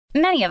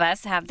Many of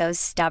us have those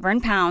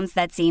stubborn pounds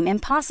that seem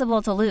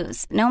impossible to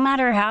lose, no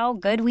matter how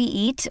good we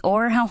eat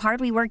or how hard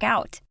we work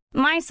out.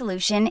 My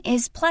solution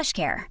is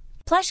PlushCare.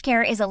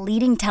 PlushCare is a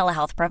leading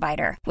telehealth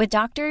provider with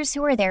doctors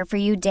who are there for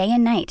you day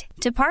and night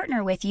to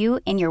partner with you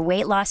in your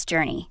weight loss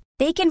journey.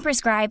 They can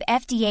prescribe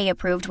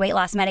FDA-approved weight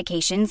loss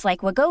medications like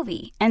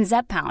Wegovy and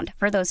Zepbound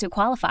for those who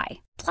qualify.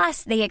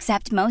 Plus, they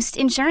accept most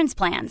insurance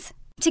plans.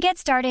 To get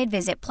started,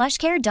 visit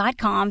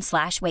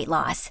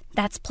plushcare.com/weightloss.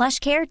 That's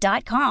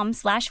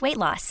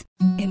plushcare.com/weightloss.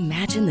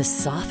 Imagine the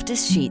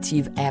softest sheets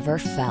you've ever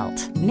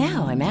felt.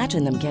 Now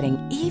imagine them getting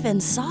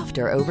even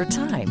softer over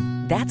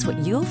time. That's what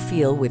you'll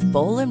feel with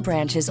Boll &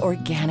 Branch's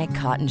organic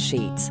cotton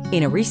sheets.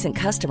 In a recent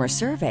customer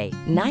survey,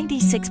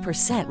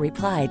 96%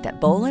 replied that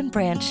Boll &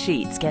 Branch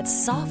sheets get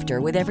softer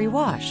with every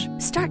wash.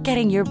 Start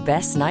getting your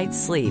best night's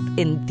sleep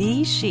in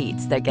these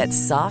sheets that get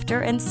softer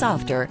and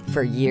softer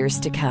for years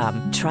to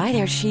come. Try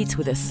their sheets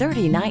with a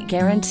 30-night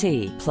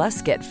guarantee.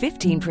 Plus, get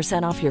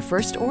 15% off your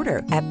first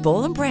order at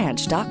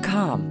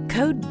bollandbranch.com.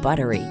 Code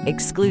BUTTERY.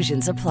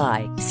 Exclusions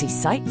apply. See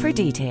site for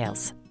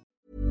details.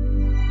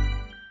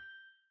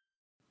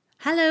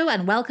 Hello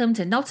and welcome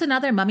to Not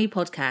Another Mummy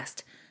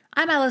podcast.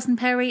 I'm Alison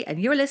Perry and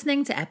you're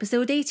listening to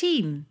episode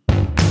 18.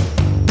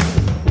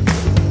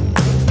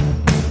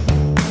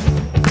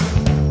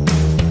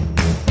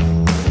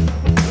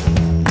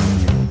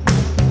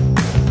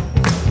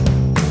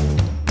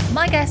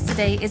 My guest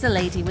today is a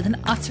lady with an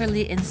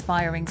utterly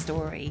inspiring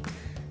story.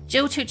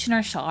 Jo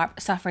Tuchner-Sharp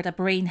suffered a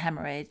brain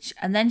hemorrhage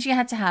and then she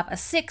had to have a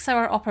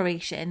 6-hour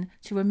operation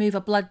to remove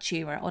a blood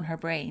tumour on her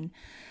brain.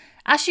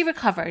 As she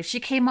recovered, she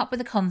came up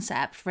with a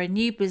concept for a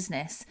new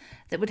business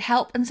that would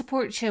help and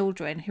support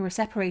children who were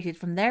separated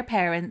from their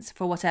parents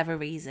for whatever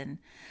reason.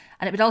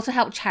 And it would also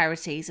help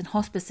charities and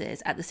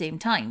hospices at the same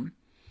time.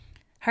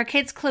 Her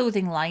kids'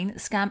 clothing line,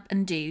 Scamp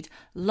and Dude,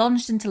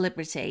 launched into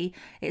Liberty.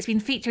 It's been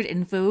featured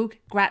in Vogue,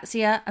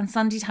 Grazia and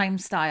Sunday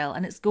Times Style,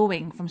 and it's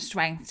going from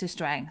strength to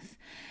strength.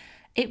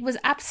 It was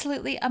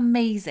absolutely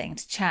amazing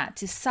to chat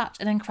to such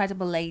an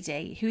incredible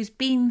lady who's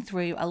been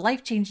through a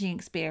life-changing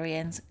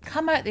experience,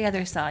 come out the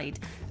other side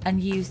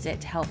and used it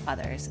to help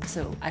others.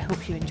 So I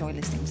hope you enjoy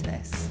listening to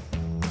this.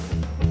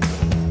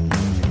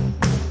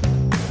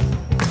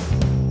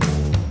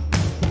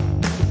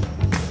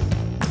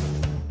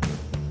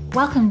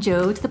 Welcome,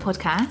 Jo, to the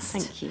podcast.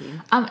 Thank you.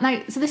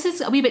 Now, so this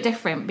is a wee bit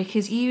different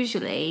because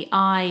usually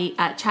I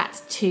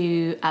chat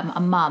to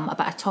a mum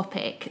about a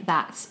topic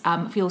that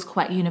feels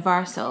quite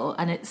universal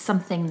and it's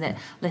something that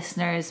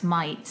listeners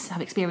might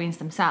have experienced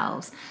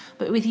themselves.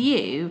 But with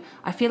you,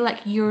 I feel like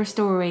your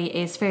story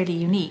is fairly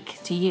unique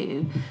to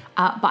you,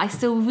 but I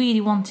still really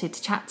wanted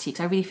to chat to you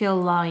because I really feel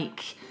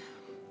like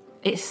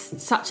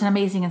it's such an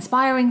amazing,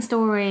 inspiring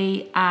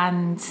story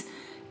and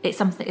it's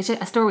just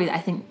a story that I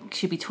think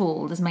should be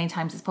told as many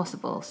times as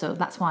possible. So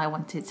that's why I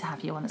wanted to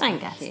have you on as my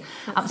guest. Thank you.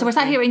 So we're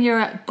sat here in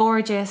your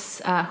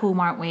gorgeous home,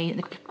 aren't we?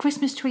 The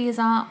Christmas tree is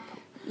up.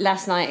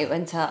 Last night it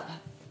went up.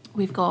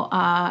 We've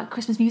got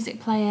Christmas music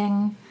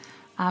playing.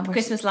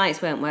 Christmas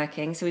lights weren't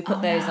working, so we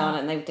put those on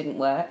and they didn't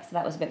work. So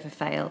that was a bit of a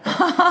fail.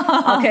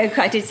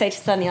 I did say to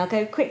Sunny, I'll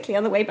go quickly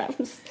on the way back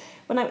from...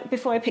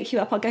 before I pick you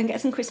up, I'll go and get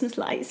some Christmas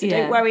lights. So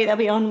don't worry, they'll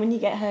be on when you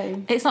get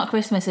home. It's not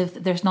Christmas if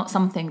there's not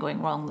something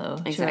going wrong, though.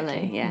 Exactly,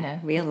 surely, yeah. You know.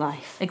 Real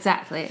life.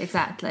 Exactly.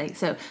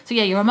 So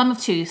yeah, you're a mum of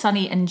two,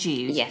 Sunny and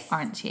Jude, yes,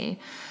 aren't you?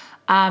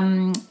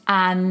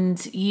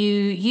 And you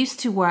used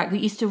to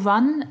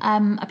run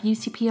a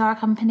beauty PR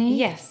company.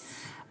 Yes.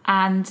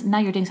 And now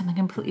you're doing something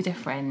completely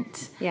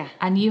different. Yeah.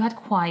 And you had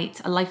quite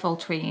a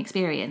life-altering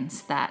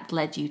experience that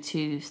led you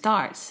to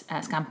start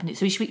Scamp and Dude.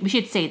 So we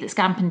should say that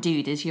Scamp and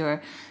Dude is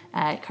your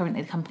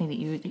currently the company that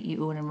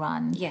you own and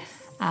run. Yes.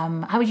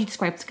 How would you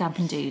describe Scamp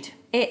and Dude?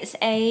 It's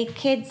a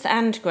kids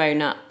and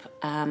grown-up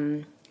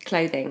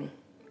clothing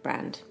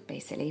brand,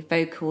 basically.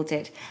 Vogue called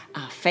it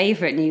our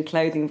favourite new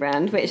clothing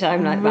brand, which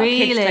I'm like, well,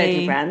 kids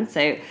clothing brand.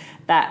 So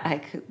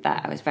that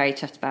I was very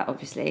chuffed about,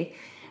 obviously.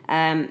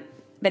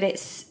 But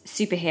it's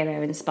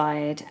superhero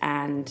inspired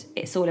and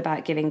it's all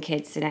about giving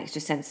kids an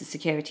extra sense of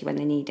security when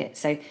they need it.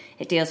 So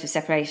it deals with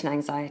separation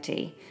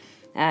anxiety.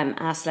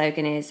 Our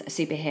slogan is, a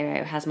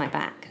superhero has my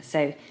back.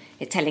 So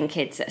it's telling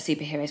kids that a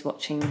superhero is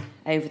watching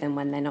over them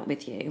when they're not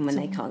with you and when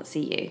they can't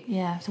see you.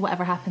 Yeah, so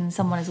whatever happens,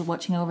 someone is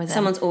watching over them.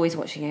 Someone's always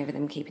watching over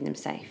them, keeping them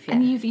safe. Yeah.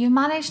 And you've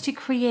managed to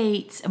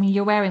create, I mean,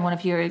 you're wearing one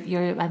of your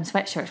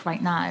sweatshirts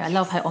right now. I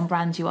love how on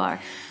brand you are.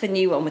 The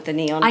new one with the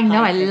neon piping.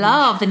 I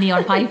love the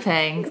neon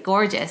piping. It's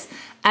gorgeous.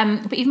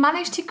 But you've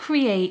managed to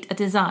create a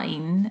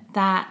design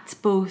that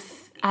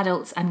both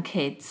adults and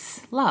kids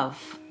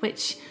love,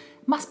 which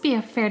must be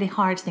a fairly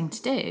hard thing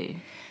to do.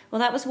 Well,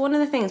 that was one of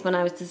the things when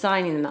I was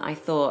designing them that I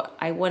thought,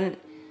 I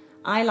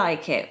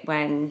like it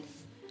when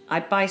I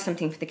buy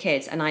something for the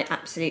kids and I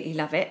absolutely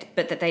love it,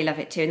 but that they love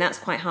it too. And that's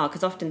quite hard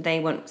because often they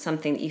want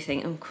something that you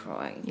think, oh,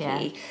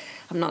 crikey,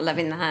 I'm not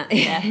loving that.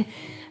 Yeah.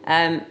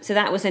 So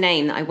that was an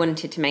aim that I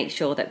wanted to make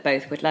sure that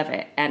both would love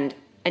it. And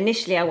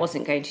initially I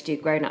wasn't going to do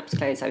grown-ups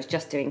clothes, I was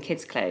just doing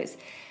kids clothes.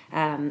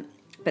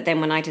 But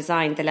then when I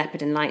designed the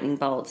leopard and lightning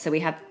bolt, so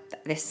we have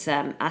this,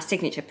 our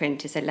signature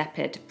print is a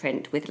leopard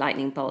print with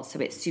lightning bolts, so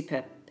it's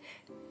super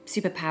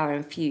power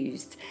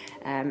infused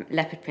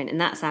leopard print, and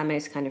that's our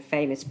most kind of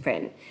famous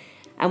print.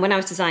 And when I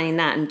was designing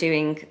that and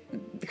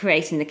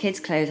creating the kids'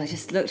 clothes, I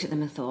just looked at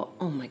them and thought,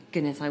 oh my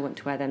goodness, I want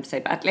to wear them so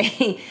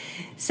badly.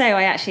 So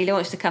I actually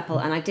launched a couple,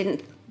 and I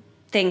didn't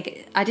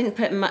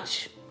put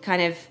much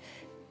kind of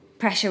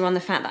pressure on the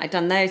fact that I'd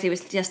done those. It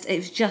was just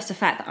a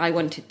fact that I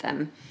wanted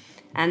them.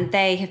 And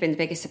they have been the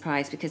biggest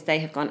surprise because they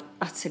have gone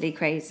utterly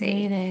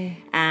crazy.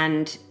 Really?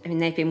 And I mean,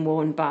 they've been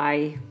worn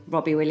by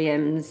Robbie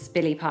Williams,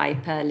 Billie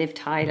Piper, Liv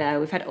Tyler.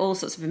 We've had all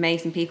sorts of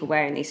amazing people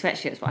wearing these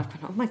sweatshirts. But I've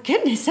gone, oh my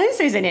goodness,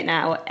 so-and-so's in it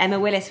now. Emma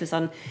Willis was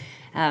on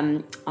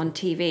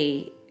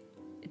TV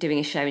doing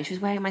a show, and she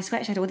was wearing my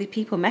sweatshirt. All these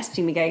people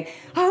messaging me going,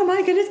 oh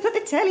my goodness, put the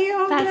telly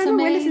on. That's Emma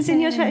amazing. Willis is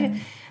in your sweatshirt.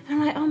 And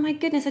I'm like, oh my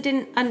goodness,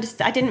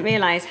 I didn't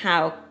realise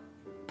how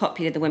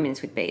popular the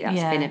women's would be. That's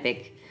been a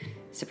big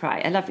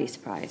surprise, a lovely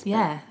surprise.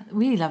 Yeah,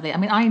 really lovely. I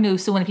mean, I know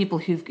so many people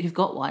who've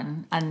got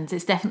one, and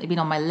it's definitely been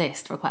on my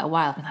list for quite a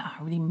while. I've been like,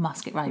 I really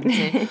must get round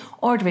to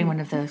ordering one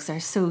of those. They're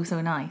so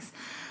nice.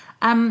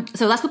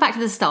 So let's go back to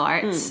the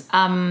start.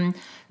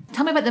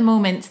 Tell me about the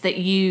moment that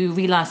you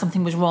realised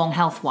something was wrong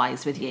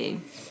health-wise with you.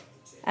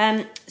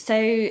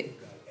 So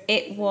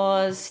it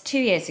was 2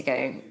 years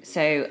ago.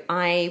 So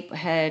I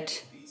had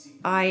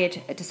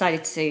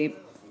decided to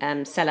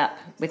sell up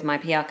with my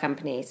PR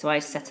company. So I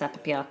set up a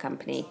PR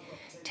company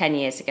 10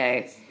 years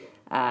ago,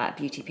 a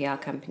beauty PR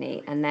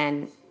company, and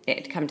then it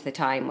had come to the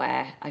time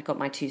where I got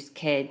my 2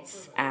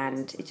 kids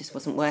and it just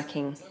wasn't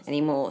working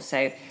anymore.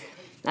 So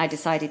I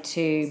decided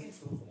to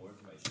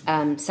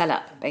sell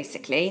up,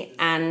 basically,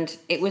 and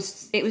it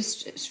was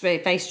very,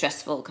 very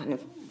stressful, kind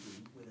of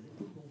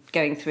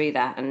going through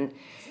that. And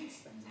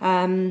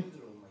then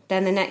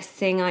the next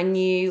thing I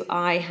knew,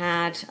 I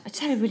just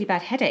had a really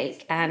bad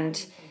headache,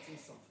 and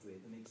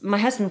my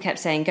husband kept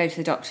saying, go to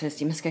the doctors,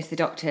 you must go to the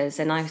doctors.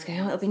 And I was going,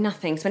 oh, it'll be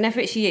nothing. So whenever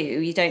it's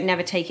you don't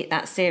never take it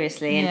that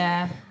seriously.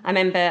 And I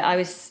remember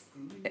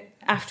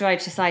after I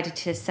decided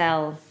to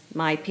sell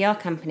my PR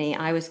company,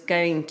 I was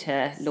going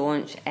to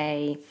launch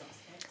a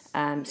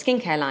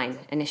skincare line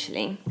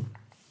initially.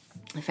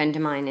 A friend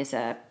of mine is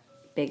a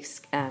big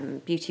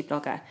beauty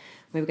blogger.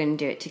 We were going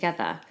to do it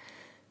together.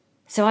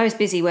 So I was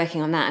busy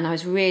working on that, and I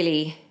was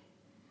really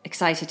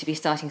excited to be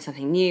starting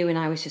something new, and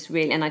I was just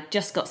and I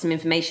just got some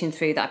information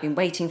through that I've been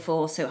waiting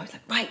for, so I was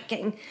like,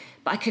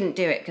 but I couldn't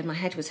do it because my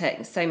head was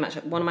hurting so much.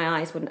 One of my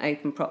eyes wouldn't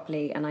open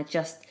properly, and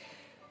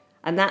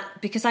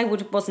because I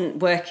wasn't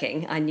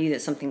working, I knew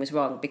that something was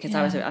wrong, because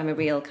I'm a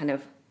real kind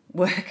of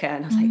worker,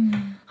 and I was like,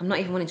 I'm not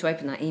even wanting to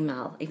open that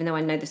email, even though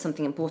I know there's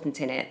something important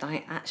in it.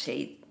 I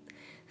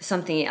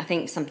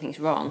think something's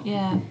wrong.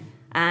 Yeah.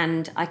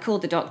 And I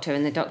called the doctor,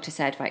 and the doctor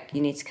said, right,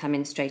 you need to come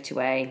in straight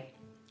away.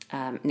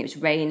 And it was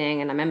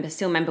raining, and I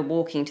still remember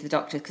walking to the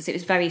doctor because it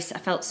was I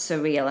felt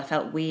surreal, I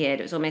felt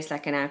weird. It was almost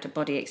like an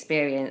out-of-body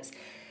experience,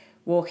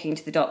 walking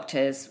to the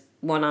doctors,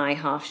 one eye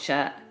half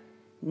shut,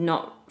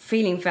 not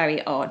feeling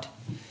very odd.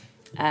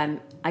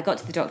 I got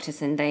to the doctors,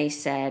 and they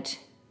said,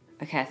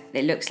 okay,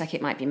 it looks like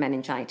it might be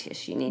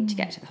meningitis. You need to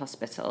get to the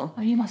hospital.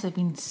 Oh, you must have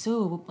been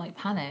so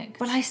panicked.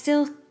 But I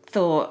still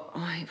thought,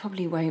 it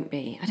probably won't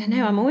be. I don't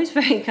know. I'm always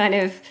very kind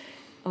of,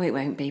 it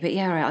won't be. But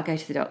yeah, all right, I'll go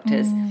to the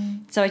doctors.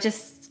 So I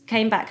just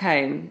came back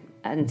home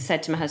and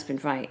said to my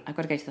husband, right, I've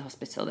got to go to the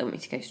hospital. They want me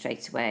to go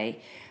straight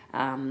away.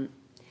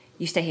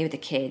 You stay here with the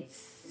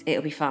kids.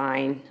 It'll be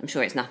fine. I'm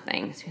sure it's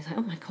nothing. So he was like,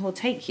 oh my God, I'll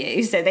take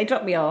you. So they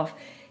dropped me off.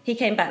 He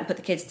came back and put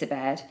the kids to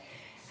bed.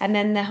 And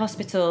then the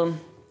hospital,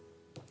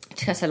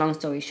 to cut a long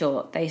story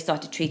short, they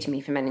started treating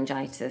me for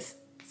meningitis,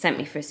 sent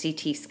me for a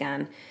CT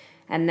scan,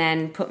 and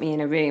then put me in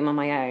a room on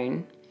my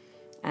own.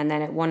 And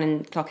then at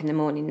 1:00 in the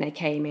morning, they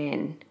came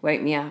in,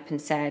 woke me up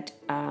and said,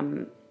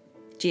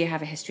 do you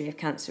have a history of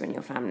cancer in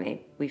your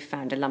family? We've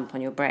found a lump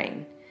on your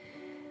brain.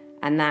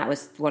 And that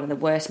was one of the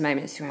worst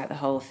moments throughout the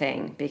whole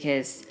thing,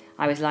 because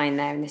I was lying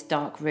there in this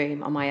dark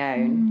room on my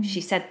own.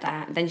 She said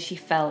that, then she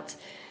felt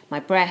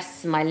my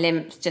breasts, my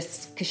limbs,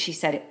 just because she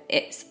said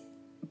it's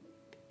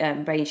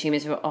brain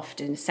tumours are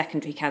often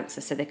secondary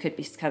cancer, so there could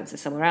be cancer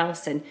somewhere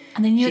else. And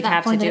they knew at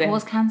that point that it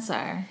was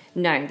cancer?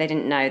 No, they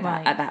didn't know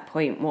that at that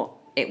point what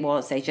it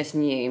was. They just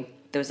knew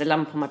there was a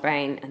lump on my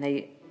brain,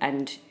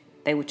 and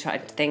they would try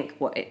to think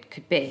what it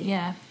could be.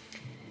 Yeah.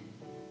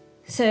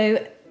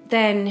 So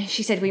then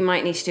she said we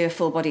might need to do a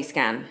full body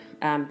scan,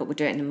 but we'll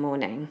do it in the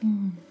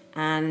morning.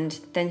 And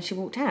then she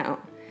walked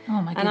out. Oh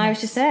my goodness. And I was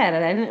just there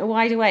then,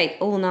 wide awake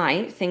all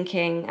night,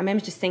 thinking, I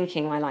remember just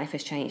thinking my life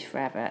has changed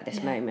forever at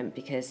this moment,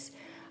 because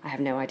I have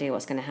no idea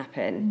what's going to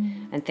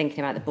happen. And thinking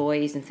about the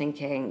boys, and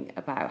thinking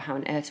about how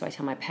on earth do I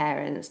tell my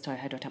parents, do I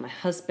tell my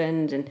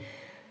husband,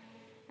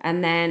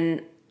 and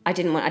then I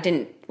didn't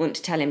want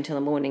to tell him till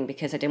the morning,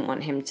 because I didn't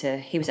want him to,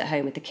 he was at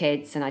home with the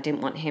kids, and I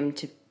didn't want him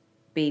to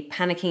be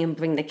panicking and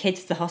bring the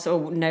kids to the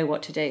hospital or know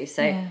what to do.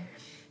 So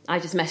I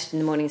just messaged in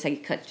the morning and said, you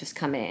could just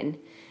come in.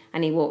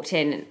 And he walked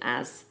in, and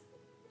as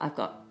I've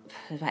got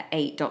about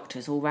 8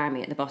 doctors all around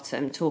me at the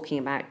bottom talking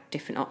about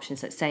different options,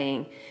 that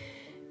saying,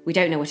 we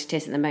don't know what it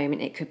is at the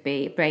moment. It could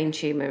be a brain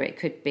tumour, it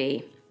could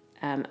be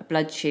a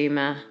blood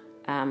tumour.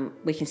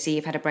 We can see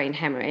you've had a brain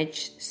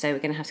hemorrhage, so we're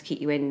going to have to keep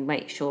you in,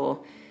 make sure.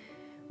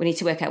 We need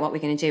to work out what we're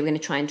going to do. We're going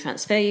to try and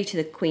transfer you to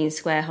the Queen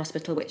Square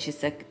Hospital, which is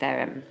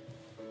they're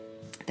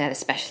the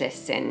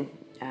specialists in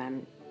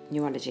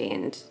neurology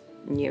and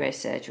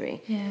neurosurgery.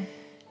 Yeah.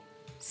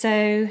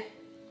 So,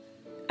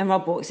 and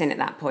Rob walks in at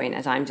that point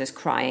as I'm just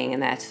crying,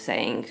 and they're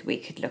saying we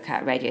could look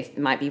at it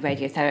might be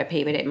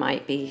radiotherapy, but it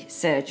might be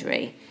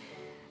surgery.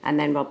 And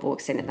then Rob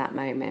walks in at that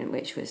moment,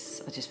 which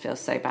was, I just feel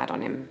so bad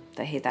on him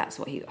that that's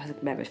what I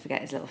never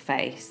forget his little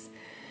face.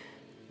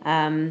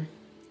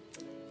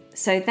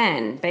 So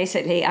then,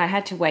 basically, I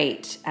had to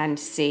wait and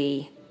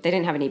see. They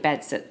didn't have any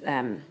beds at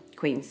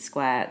Queen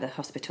Square, the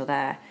hospital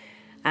there.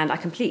 And I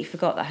completely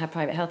forgot that I had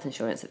private health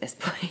insurance at this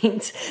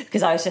point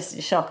because I was just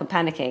in shock and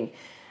panicking.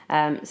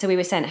 So we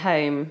were sent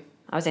home.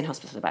 I was in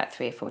hospital about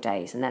 3 or 4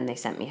 days, and then they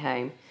sent me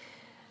home.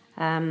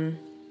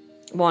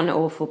 One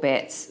awful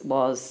bit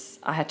was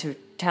I had to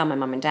tell my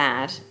mum and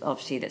dad,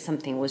 obviously, that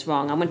something was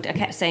wrong. I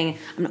kept saying,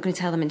 I'm not going to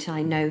tell them until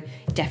I know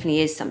it definitely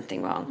is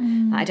something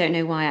wrong. I don't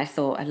know why I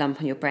thought a lump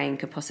on your brain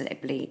could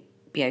possibly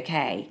be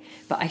okay,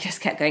 but I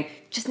just kept going,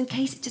 just in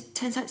case it just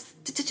turns out,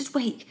 just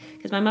wait.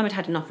 Because my mum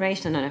had an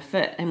operation on her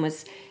foot and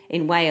was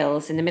in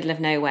Wales, in the middle of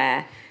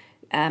nowhere,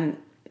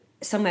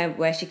 somewhere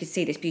where she could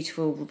see this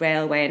beautiful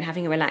railway and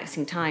having a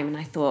relaxing time. And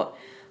I thought,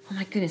 oh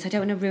my goodness, I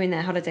don't want to ruin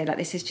their holiday. Like,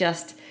 this is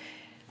just...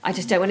 I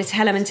just don't want to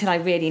tell them until I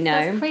really know.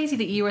 That's crazy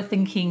that you were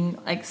thinking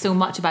like so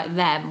much about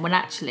them when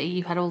actually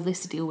you had all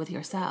this to deal with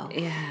yourself.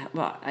 Yeah,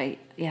 well, I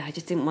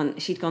just didn't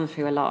want... She'd gone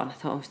through a lot, and I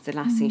thought, the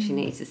last thing she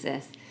needs is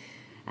this.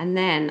 And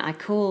then I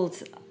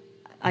called...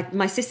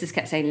 my sisters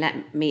kept saying,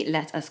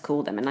 let us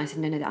call them. And I said,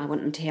 no, I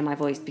want them to hear my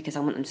voice because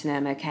I want them to know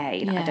I'm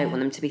okay. Like, I don't want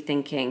them to be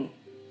thinking,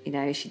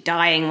 is she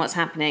dying? What's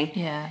happening?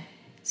 Yeah.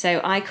 So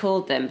I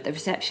called them. The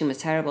reception was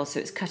terrible, so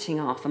it was cutting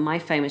off, and my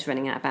phone was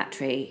running out of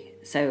battery.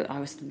 So I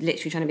was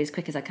literally trying to be as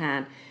quick as I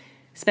can.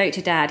 Spoke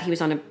to Dad. He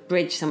was on a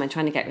bridge somewhere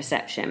trying to get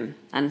reception.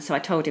 And so I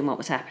told him what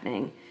was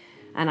happening.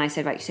 And I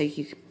said, right, so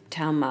you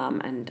tell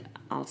Mum and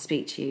I'll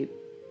speak to you.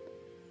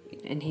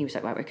 And he was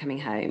like, right, we're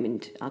coming home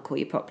and I'll call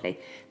you properly.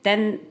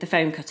 Then the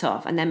phone cut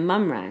off and then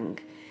Mum rang.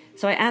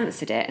 So I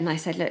answered it and I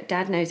said, look,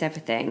 Dad knows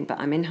everything, but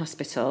I'm in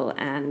hospital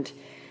and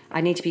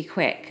I need to be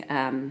quick.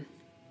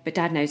 But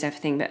Dad knows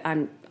everything, but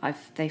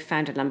they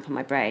found a lump on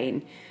my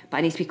brain. But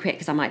I need to be quick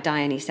because I might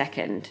die any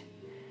second.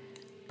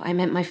 I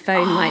meant my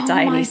phone might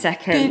die any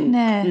second,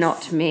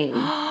 not me.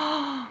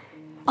 Oh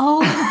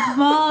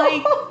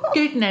my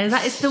goodness,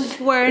 that is the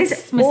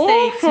worst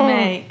mistake to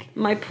make.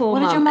 My poor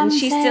mum. And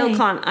she still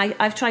can't.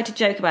 I've tried to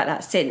joke about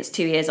that since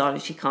 2 years on,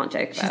 and she can't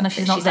joke about it.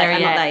 She's not there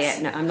yet. I'm not there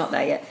yet. No, I'm not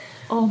there yet.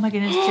 Oh my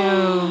goodness,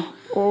 Jo.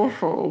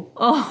 Awful.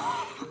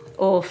 Oh.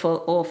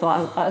 Awful.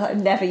 I'll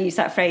never use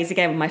that phrase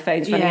again when my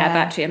phone's running out of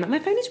battery. I'm like, my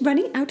phone is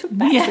running out of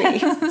battery.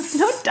 Yes. It's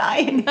not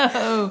dying.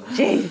 No.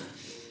 Jeez.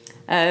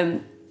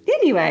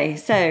 Anyway,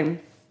 so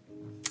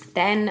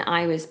then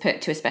I was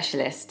put to a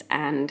specialist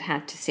and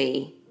had to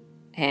see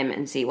him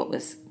and see what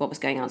was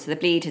going on. So the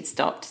bleed had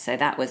stopped, so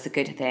that was a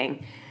good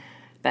thing.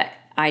 But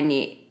I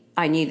knew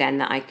then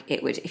that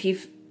it would, if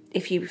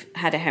you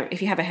have a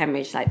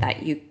hemorrhage like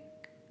that,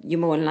 you're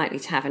more likely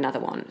to have another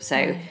one.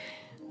 So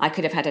I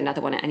could have had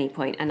another one at any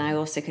point, and I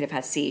also could have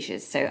had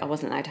seizures. So I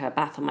wasn't allowed to have a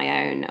bath on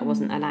my own. I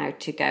wasn't allowed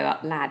to go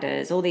up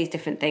ladders. All these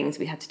different things.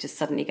 We had to just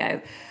suddenly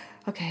go,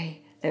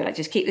 okay. They were like,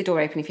 just keep the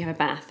door open if you have a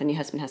bath, and your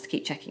husband has to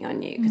keep checking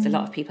on you because a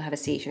lot of people have a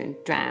seizure and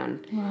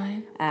drown.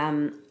 Right.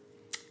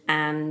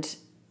 And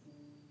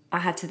I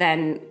had to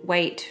then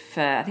wait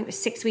for, I think it was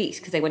 6 weeks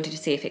because they wanted to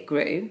see if it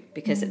grew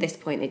because at this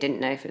point they didn't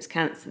know if it was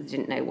cancer. They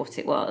didn't know what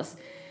it was.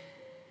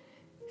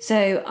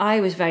 So I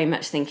was very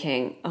much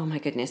thinking, oh my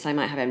goodness, I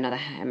might have another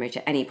hemorrhage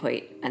at any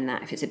point, and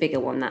that if it's a bigger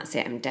one, that's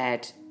it, I'm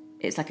dead.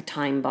 It's like a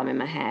time bomb in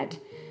my head.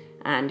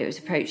 And it was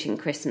approaching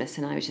Christmas,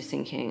 and I was just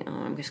thinking, oh,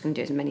 I'm just going to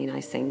do as many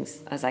nice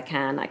things as I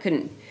can.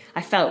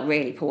 I felt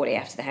really poorly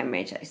after the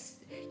hemorrhage.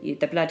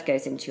 The blood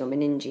goes into your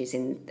meninges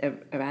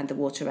around the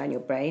water around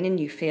your brain, and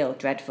you feel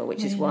dreadful,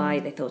 which is why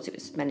they thought it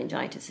was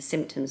meningitis. The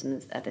symptoms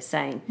are the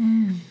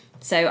same.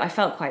 So I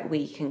felt quite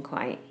weak and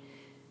quite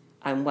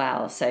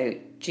unwell. So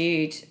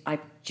Jude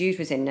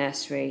was in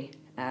nursery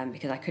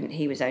because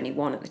he was only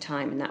 1 at the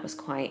time, and that was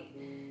quite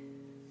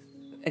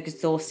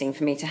exhausting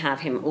for me to have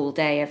him all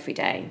day, every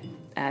day.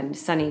 And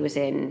Sonny was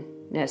in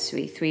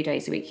nursery 3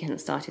 days a week. He hadn't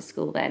started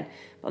school then.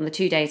 But on the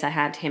 2 days I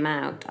had him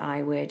out,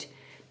 I would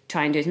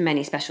try and do as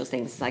many special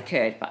things as I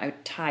could, but I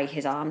would tie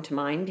his arm to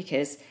mine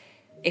because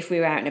if we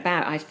were out and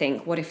about, I'd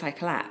think, what if I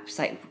collapse?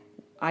 Like,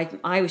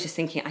 I was just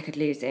thinking I could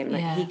lose him.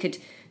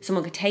 Like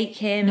someone could take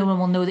him. No one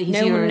will know that he's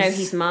yours. No one will know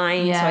he's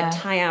mine. Yeah. So I'd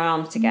tie our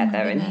arms together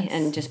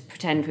and just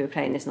pretend we were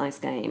playing this nice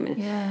game.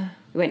 And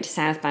we went to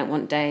South Bank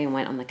one day and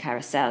went on the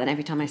carousel. And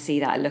every time I see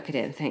that, I look at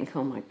it and think,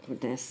 oh my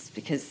goodness,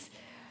 because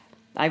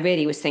I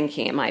really was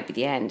thinking it might be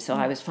the end. So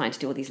I was trying to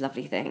do all these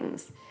lovely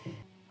things.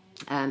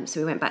 So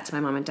we went back to my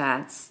mum and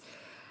dad's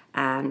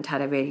and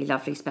had a really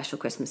lovely special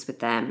Christmas with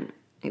them.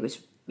 It was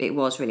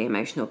really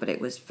emotional, but it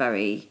was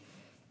very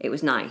it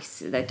was nice.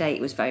 The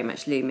date was very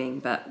much looming,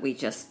 but we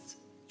just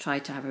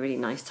tried to have a really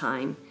nice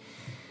time.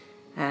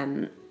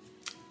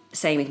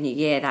 Same with New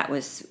Year, that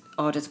was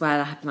odd as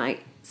well. I had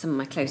some of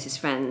my closest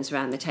friends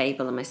around the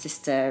table and my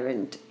sister,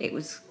 and it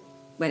was,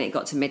 when it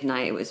got to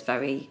midnight, it was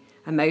very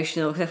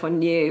emotional because everyone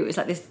knew. It was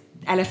like this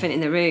elephant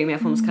in the room.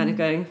 Everyone was kind of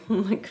going,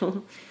 oh my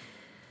God.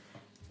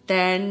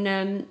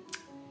 Then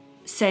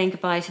saying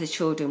goodbye to the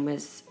children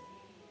was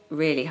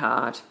really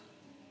hard.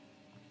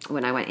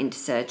 When I went into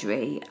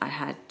surgery,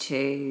 I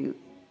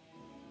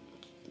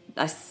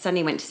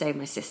suddenly went to stay with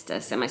my sister.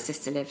 So my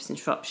sister lives in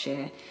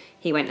Shropshire.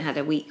 He went and had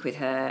a week with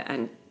her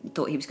and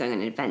thought he was going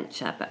on an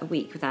adventure, but a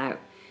week without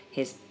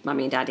his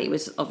mummy and daddy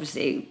was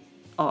obviously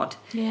odd.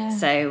 Yeah.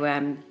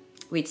 So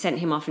we'd sent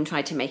him off and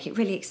tried to make it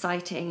really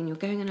exciting, and you're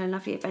going on a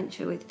lovely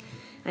adventure with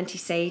Auntie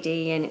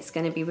Sadie and it's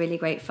going to be really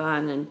great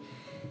fun.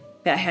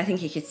 But I think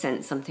he could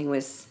sense something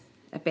was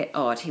a bit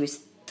odd. He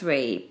was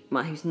 3,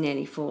 well, he was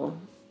nearly 4.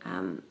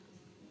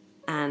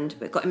 And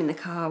we got him in the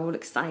car all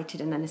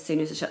excited, and then as soon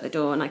as I shut the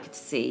door and I could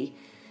see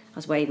I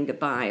was waving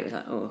goodbye, it was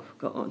like, oh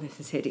God, this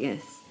is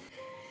hideous.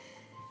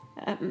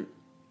 Then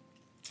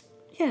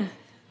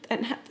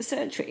had the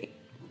surgery,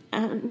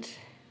 and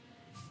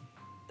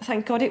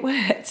thank God it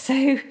worked.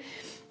 So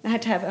I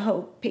had to have a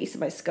whole piece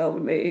of my skull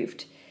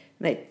removed.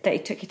 They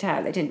took it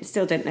out. They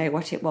still didn't know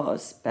what it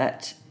was,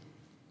 but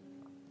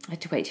I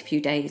had to wait a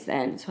few days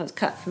then. So I was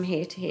cut from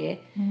here to here.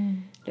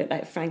 Looked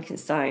like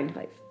Frankenstein,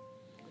 like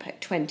about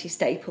 20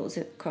 staples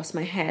across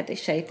my head. They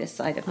shaved this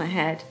side of my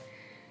head.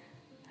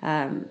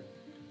 And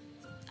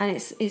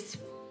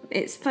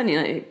it's funny,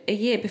 like a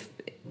year before,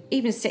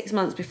 even 6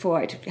 months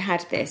before I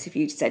had this, if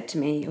you'd said to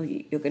me, oh,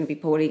 you're going to be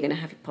poorly, you're going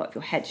to have part of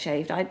your head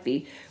shaved, I'd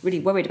be really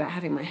worried about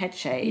having my head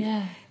shaved.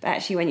 Yeah. But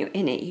actually when you're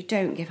in it, you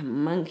don't give a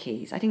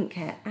monkeys. I didn't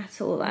care at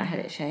all that I had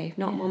it shaved,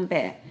 not one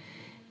bit.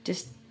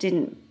 Just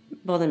didn't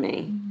bother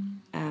me.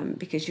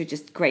 Because you're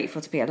just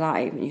grateful to be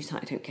alive, and I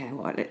don't care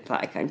what I look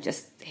like, I'm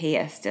just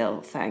here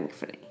still,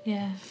 thankfully.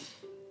 Yeah.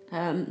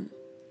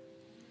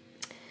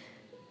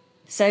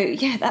 So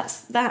yeah,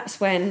 that's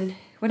when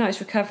I was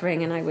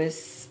recovering and I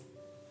was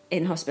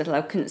in hospital.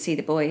 I couldn't see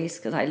the boys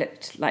because I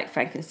looked like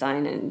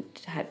Frankenstein and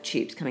had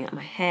tubes coming out of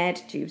my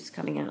head, tubes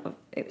coming out of,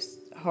 it was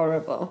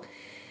horrible.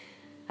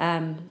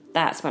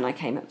 That's when I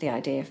came up with the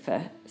idea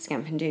for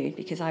Scamp and Dude,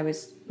 because I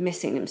was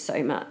missing them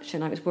so much,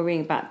 and I was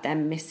worrying about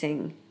them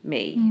missing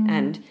me,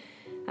 and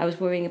I was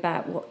worrying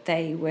about how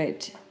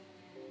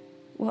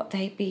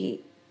they'd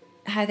be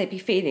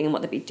feeling and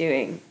what they'd be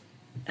doing,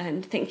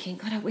 and thinking,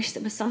 God, I wish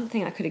there was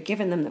something I could have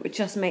given them that would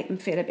just make them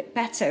feel a bit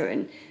better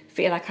and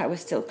feel like I was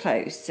still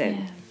close.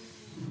 And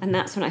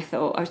that's when I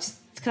thought,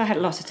 because I had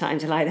a lot of time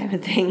to lie there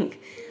and think,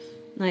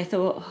 and I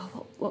thought,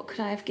 what could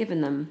I have given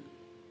them?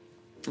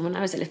 And when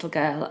I was a little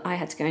girl, I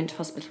had to go into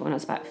hospital when I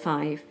was about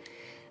 5,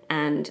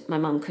 and my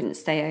mum couldn't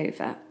stay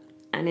over.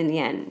 And in the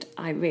end,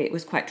 I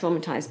was quite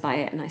traumatised by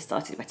it, and I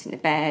started wetting the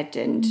bed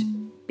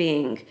and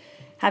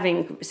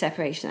having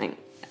separation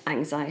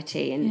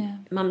anxiety.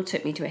 And Mum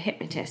took me to a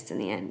hypnotist in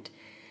the end.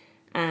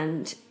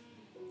 And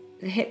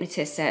the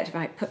hypnotist said,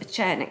 right, put a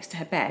chair next to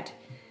her bed.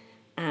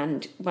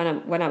 And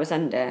when I was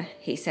under,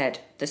 he said,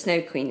 the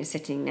Snow Queen is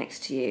sitting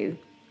next to you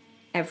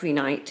every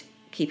night,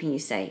 keeping you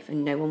safe,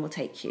 and no one will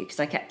take you, because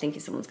I kept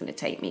thinking someone's going to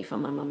take me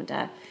from my mum and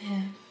dad.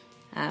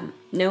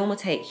 No one will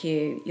take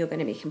you, you're going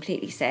to be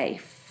completely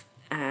safe.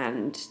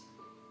 And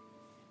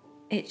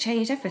it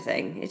changed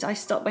everything. I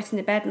stopped wetting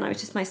the bed and I was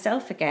just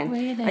myself again.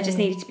 Really? I just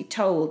needed to be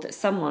told that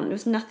there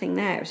was nothing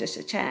there, it was just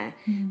a chair.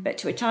 But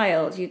to a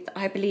child,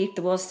 I believed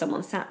there was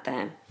someone sat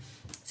there.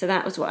 So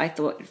that was what I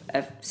thought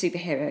of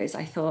superheroes.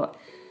 I thought,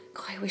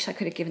 God, I wish I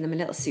could have given them a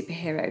little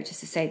superhero just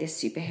to say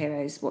this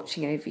superhero's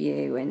watching over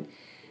you.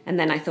 And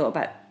then I thought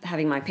about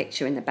having my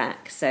picture in the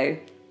back. So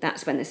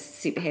that's when the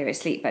superhero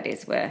sleep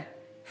buddies were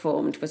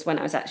formed, was when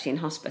I was actually in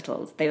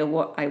hospital. They were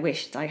what I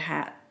wished I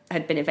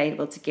had been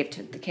available to give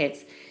to the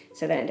kids.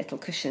 So they're little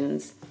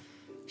cushions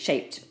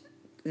shaped.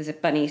 There's a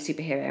bunny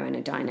superhero and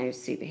a dino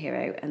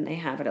superhero, and they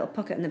have a little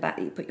pocket in the back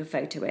that you put your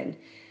photo in.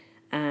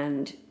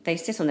 And they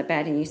sit on the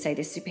bed and you say,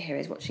 this superhero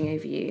is watching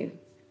over you.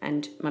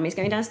 And Mummy's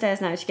going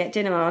downstairs now to get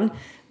dinner on,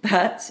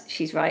 but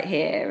she's right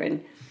here.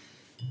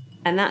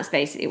 And that's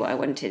basically what I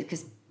wanted,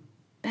 because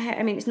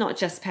it's not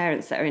just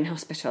parents that are in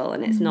hospital,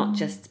 and it's not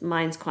just,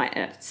 mine's quite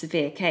a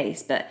severe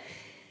case, but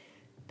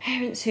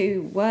parents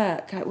who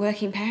work, like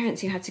working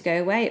parents who have to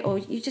go away, or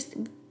you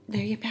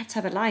have to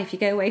have a life. You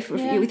go away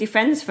with your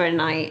friends for a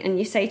night, and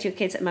you say to your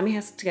kids that Mummy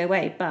has to go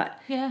away,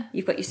 but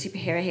you've got your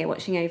superhero here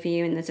watching over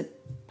you, and there's a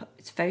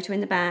photo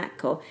in the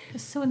back. Or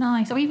it's so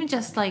nice. Or even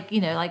just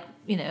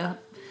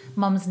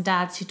mums and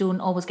dads who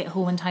don't always get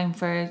home in time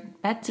for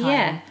bedtime.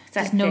 Yeah,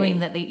 exactly. Just knowing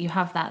that you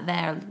have that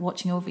there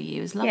watching over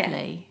you is lovely.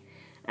 Yeah.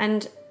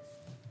 And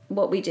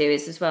what we do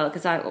is as well,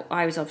 because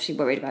I was obviously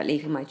worried about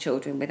leaving my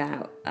children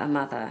without a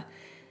mother.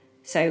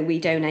 So we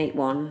donate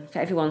one. For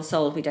every one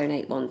sold, we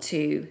donate one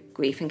to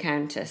Grief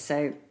Encounter.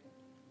 So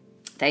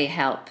they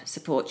help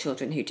support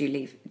children who do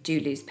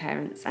lose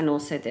parents, and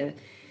also the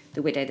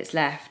widow that's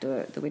left,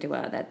 or the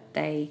widower, that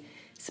they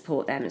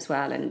support them as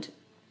well. And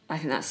I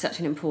think that's such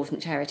an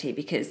important charity,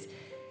 because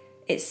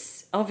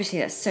it's obviously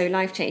that's so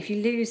life-changing. If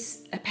you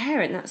lose a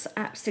parent, that's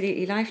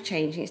absolutely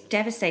life-changing. It's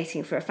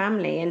devastating for a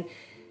family, and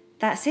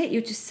that's it.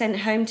 You're just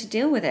sent home to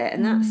deal with it,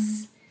 and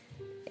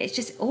it's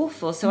just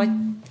awful. So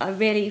I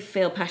really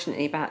feel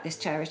passionately about this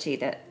charity,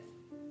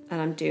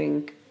 and I'm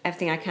doing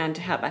everything I can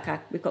to help.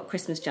 Like we've got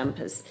Christmas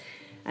jumpers,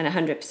 and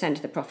 100%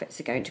 of the profits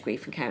are going to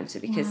Grief Encounter,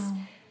 because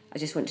I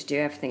just want to do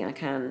everything I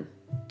can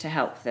to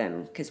help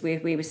them, because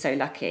we were so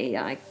lucky.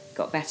 I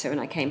got better and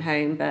I came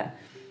home, but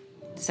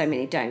so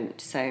many don't.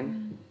 So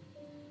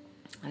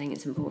I think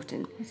it's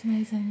important. That's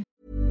amazing.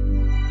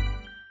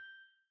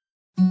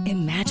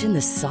 Imagine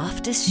the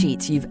softest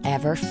sheets you've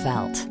ever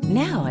felt.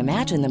 Now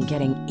imagine them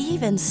getting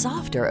even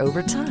softer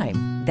over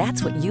time.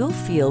 That's what you'll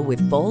feel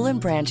with Boll &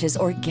 Branch's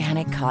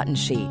organic cotton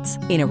sheets.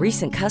 In a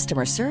recent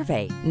customer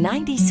survey,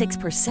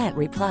 96%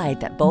 replied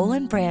that Boll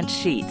 & Branch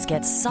sheets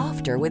get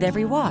softer with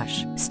every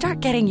wash. Start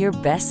getting your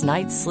best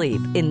night's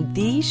sleep in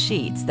these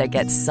sheets that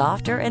get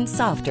softer and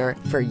softer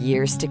for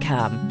years to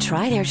come.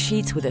 Try their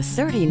sheets with a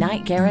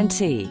 30-night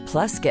guarantee.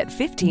 Plus, get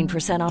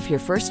 15% off your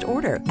first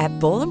order at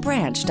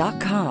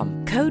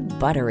bollandbranch.com. Code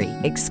BUTTERY.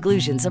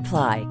 Exclusions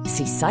apply.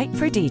 See site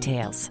for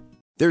details.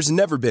 There's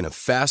never been a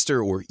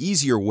faster or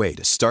easier way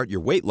to start your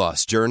weight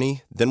loss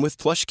journey than with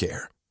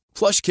PlushCare.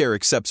 PlushCare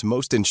accepts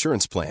most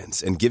insurance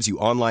plans and gives you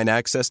online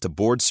access to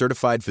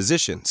board-certified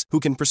physicians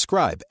who can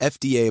prescribe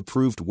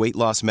FDA-approved weight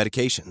loss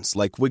medications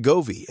like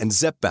Wegovy and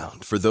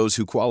Zepbound for those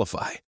who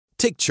qualify.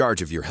 Take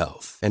charge of your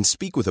health and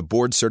speak with a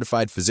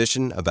board-certified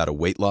physician about a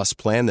weight loss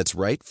plan that's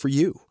right for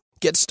you.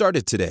 Get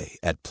started today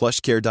at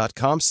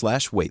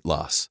plushcare.com/weight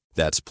loss.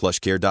 That's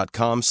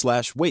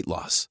plushcare.com/weight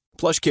loss.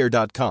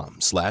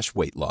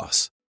 plushcare.com/weight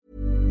loss.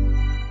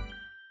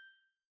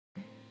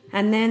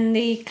 And then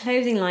the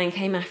clothing line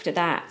came after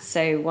that.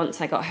 So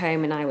once I got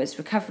home and I was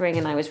recovering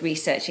and I was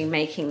researching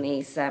making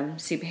these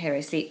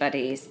superhero sleep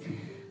buddies,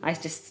 I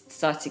just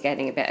started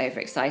getting a bit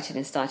overexcited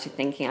and started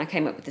thinking. I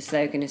came up with the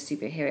slogan, "A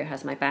superhero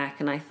has my back,"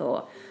 and I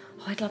thought,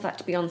 I'd love that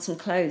to be on some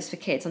clothes for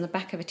kids, on the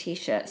back of a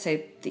T-shirt, so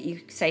that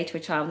you say to a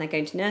child when they're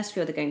going to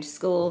nursery or they're going to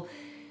school,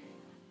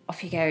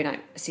 off you go, like,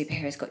 a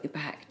superhero's got your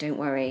back, don't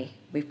worry,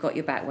 we've got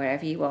your back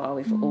wherever you are,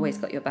 we've always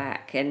got your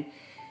back. And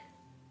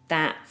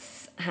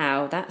that's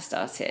how that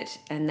started.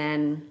 And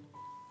then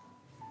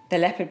the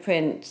leopard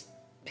print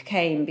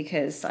came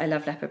because I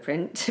love leopard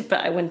print, but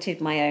I wanted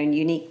my own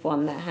unique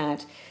one that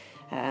had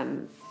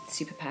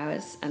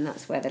superpowers, and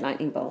that's where the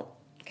lightning bolt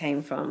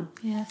came from.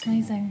 Yeah, it's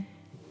amazing.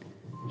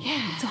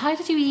 Yeah. So how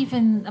did you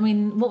even,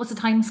 what was the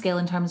time scale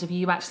in terms of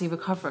you actually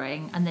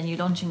recovering and then you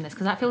launching this?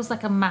 Because that feels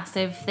like a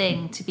massive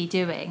thing to be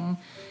doing.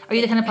 Are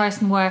you the kind of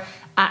person where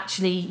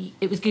actually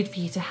it was good for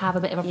you to have a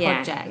bit of a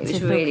project? Yeah, it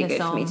was really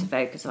good for me to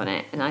focus on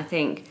it. And I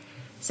think,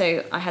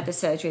 so I had the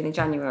surgery in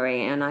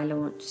January and I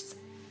launched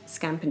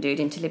Scamp and Dude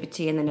into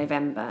Liberty in the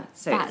November.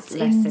 So that's it's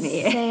less insane. than a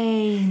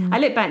year. I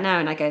look back now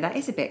and I go, that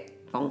is a bit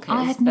bonkers.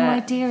 I had no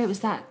idea it was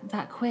that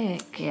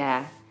quick.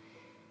 Yeah.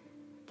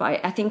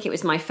 But I think it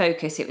was my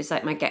focus. It was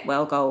like my get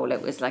well goal.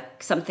 It was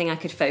like something I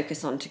could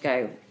focus on to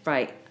go,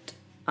 right,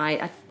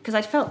 because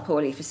I'd felt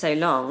poorly for so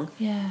long.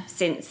 Yeah.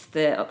 Since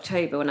the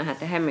October when I had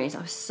the hemorrhages,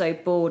 I was so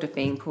bored of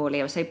being poorly.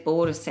 I was so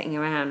bored of sitting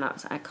around. I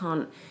was like,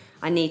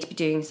 I need to be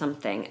doing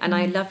something. And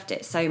I loved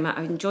it so much.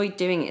 I enjoyed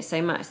doing it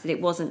so much that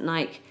it wasn't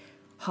like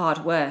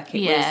hard work.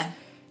 It was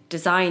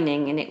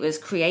designing, and it was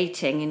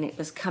creating, and it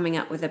was coming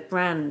up with a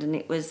brand, and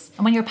it was...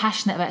 And when you're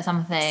passionate about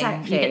something,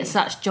 exactly. You get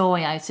such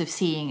joy out of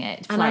seeing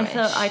it flourish. And I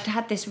thought I'd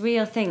had this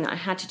real thing that I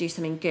had to do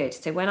something good.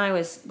 So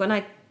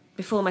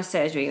before my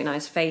surgery, when I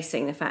was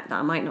facing the fact that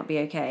I might not be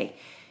okay,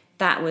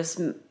 that was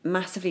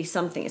massively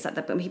something. It's like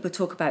that when people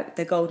talk about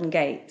the Golden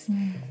Gates,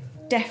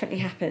 definitely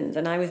happened.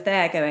 And I was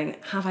there going,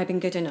 have I been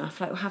good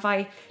enough? Like, have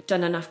I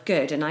done enough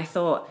good? And I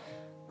thought,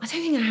 I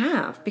don't think I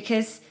have,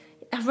 because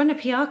I've run a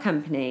PR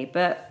company,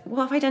 but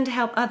what have I done to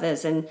help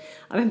others? And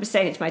I remember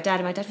saying it to my dad,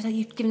 and my dad was like,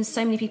 you've given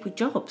so many people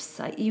jobs.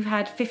 Like, you've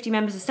had 50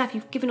 members of staff,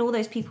 you've given all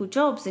those people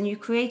jobs, and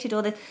you've created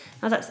all the... I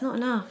was like, that's not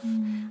enough.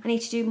 I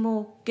need to do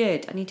more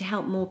good. I need to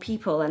help more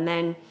people. And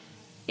then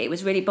it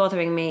was really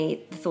bothering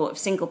me, the thought of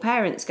single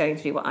parents going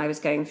through what I was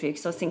going through,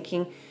 because I was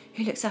thinking,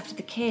 who looks after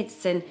the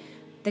kids? And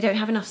they don't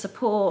have enough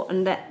support.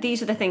 And that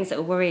these are the things that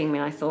were worrying me.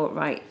 And I thought,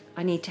 right,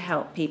 I need to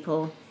help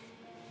people.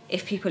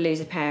 If people lose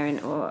a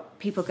parent, or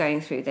people going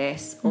through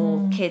this,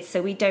 or kids.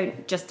 So we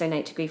don't just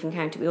donate to Grief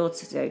Encounter, we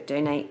also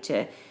donate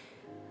to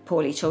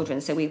poorly children.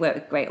 So we work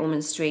with Great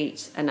Ormond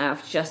Street, and now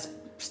I've just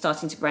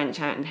starting to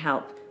branch out and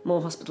help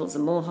more hospitals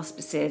and more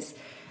hospices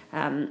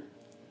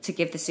to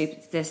give the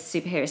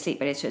superhero sleep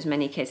buddies to as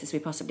many kids as we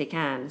possibly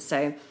can.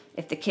 So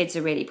if the kids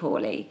are really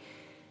poorly,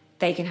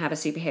 they can have a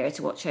superhero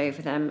to watch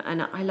over them.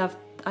 And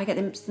I get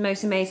the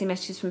most amazing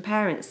messages from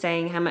parents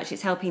saying how much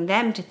it's helping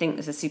them to think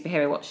there's a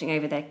superhero watching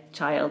over their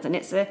child. And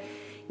it's a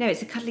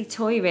cuddly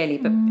toy really,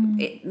 but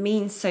it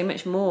means so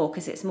much more,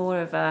 because it's more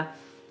of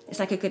it's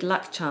like a good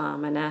luck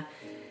charm, and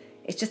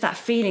it's just that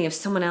feeling of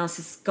someone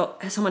has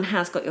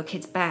got your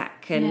kids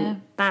back,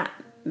 and that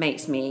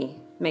makes me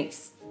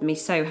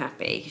so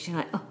happy, because you're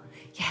like, oh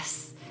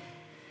yes,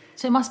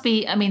 So it must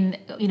be, I mean,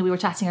 we were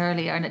chatting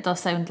earlier and it does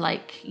sound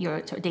like your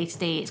sort of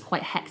day-to-day is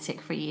quite hectic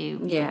for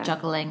you. Yeah. You're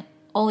juggling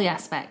all the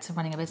aspects of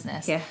running a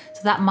business. Yeah.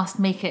 So that must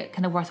make it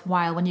kind of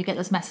worthwhile when you get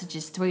those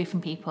messages through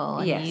from people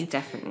and Yes, you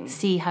definitely.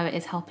 see how it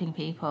is helping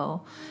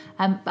people.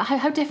 But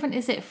how different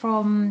is it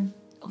from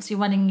obviously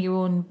running your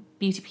own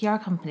beauty PR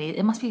company?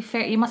 It must be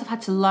fair. You must have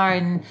had to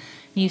learn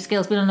new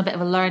skills, been on a bit of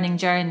a learning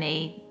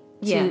journey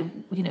to,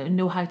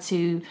 know how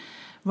to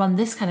run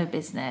this kind of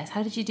business.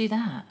 How did you do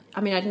that?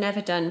 I mean, I'd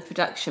never done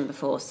production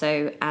before,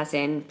 so as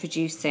in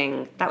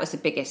producing, that was the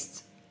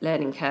biggest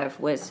learning curve,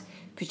 was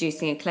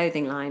producing a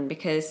clothing line,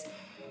 because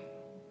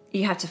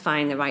you have to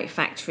find the right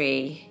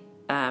factory.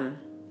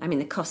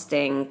 The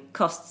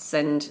costs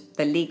and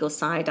the legal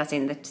side, as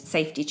in the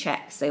safety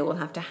checks they all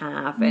have to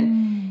have,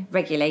 and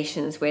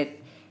regulations with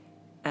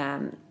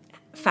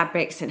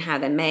fabrics and how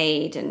they're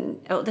made,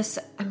 and this.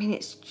 I mean,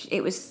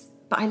 it was.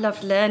 But I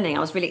loved learning. I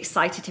was really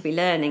excited to be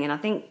learning, and I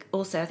think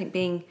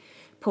being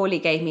poorly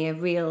gave me a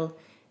real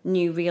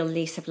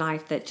lease of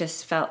life that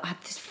just felt, I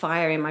had this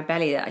fire in my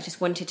belly that I just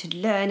wanted to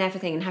learn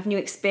everything and have new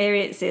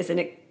experiences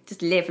and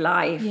just live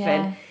life. Yeah.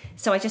 And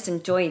so I just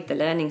enjoyed the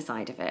learning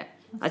side of it.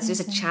 It's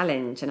just a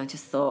challenge, and I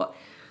just thought,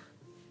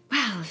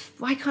 well,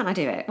 why can't I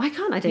do it? Why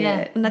can't I do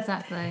it? And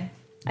exactly.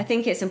 I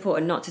think it's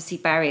important not to see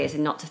barriers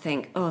and not to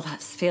think, oh,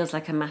 that feels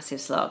like a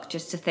massive slog.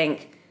 Just to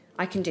think,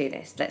 I can do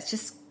this. Let's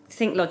just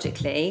think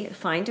logically,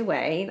 find a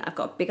way. I've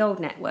got a big old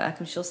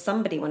network. I'm sure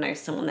somebody will know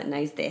someone that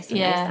knows this and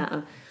knows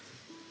that.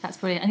 That's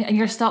brilliant. And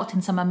you're stocked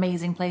in some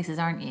amazing places,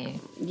 aren't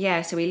you?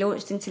 Yeah, so we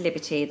launched into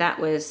Liberty. That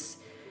was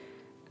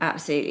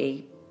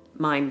absolutely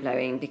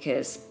mind-blowing,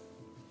 because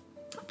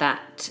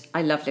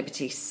I love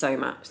Liberty so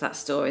much. That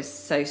store is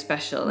so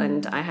special.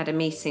 And I had a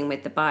meeting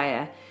with the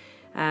buyer.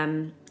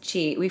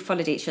 We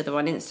followed each other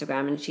on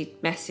Instagram, and she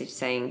messaged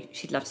saying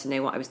she'd love to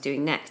know what I was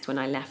doing next when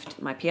I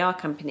left my PR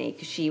company,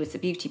 because she was the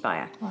beauty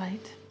buyer.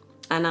 Right.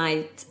 And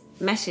I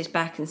messaged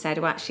back and said,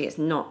 well, actually, it's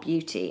not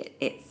beauty,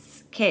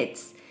 it's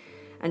kids.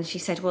 And she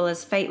said, well,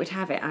 as fate would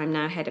have it, I'm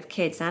now head of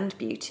kids and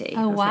beauty.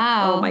 Oh,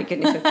 wow. Like, oh, my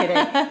goodness, you're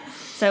kidding.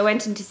 So I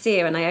went in to see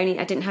her, and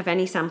I didn't have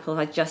any samples.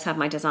 I just had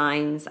my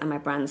designs and my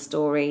brand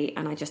story,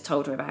 and I just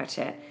told her about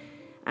it.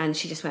 And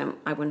she just went,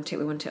 we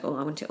want it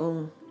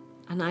all.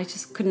 And I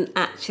just couldn't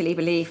actually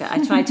believe it.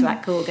 I tried to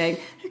act cool, going,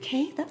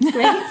 okay, that's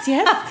great,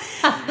 yes.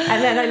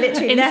 And then I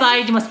literally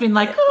inside you must have been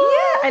like,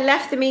 oh. Yeah, I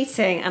left the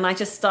meeting and I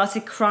just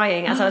started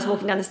crying as I was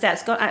walking down the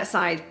steps, got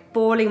outside,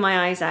 bawling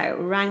my eyes out,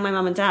 rang my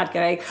mum and dad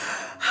going,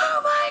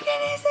 oh my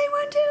goodness, they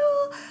want it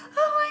all.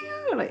 Oh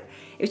my God. Like,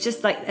 it was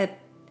just like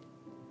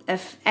a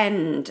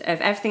end of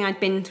everything I'd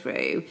been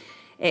through.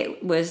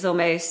 It was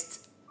almost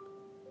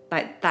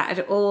like that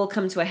had all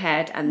come to a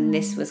head, and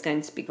this was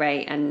going to be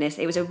great. And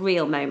it was a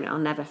real moment. I'll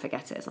never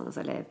forget it as long as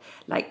I live.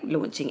 Like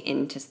launching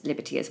into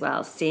Liberty as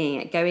well, seeing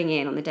it, going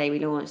in on the day we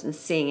launched and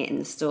seeing it in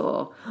the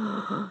store.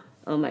 Oh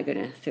my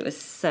goodness, it was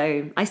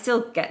so... I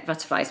still get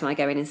butterflies when I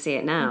go in and see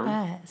it now.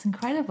 Yeah, it's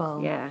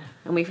incredible. Yeah,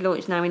 and we've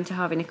launched now into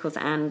Harvey Nichols,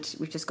 and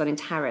we've just gone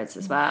into Harrods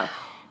as well.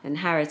 And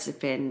Harrods have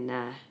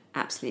been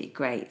absolutely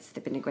great.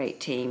 They've been a great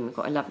team. We've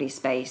got a lovely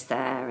space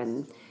there,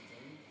 and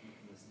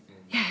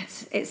yeah,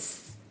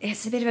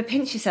 it's a bit of a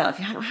pinch yourself.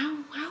 You're like, how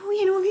are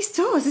we in all these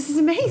stores? This is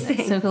amazing.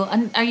 That's so cool.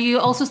 And are you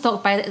also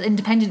stocked by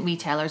independent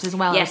retailers as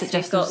well? Yes, or is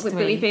it just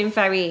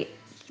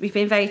we've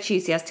been very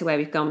choosy as to where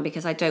we've gone,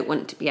 because I don't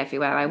want to be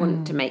everywhere. I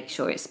want to make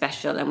sure it's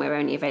special and we're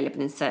only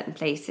available in certain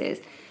places.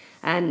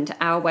 And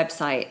our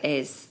website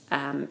is,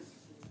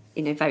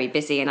 very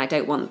busy, and I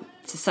don't want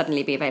to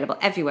suddenly be available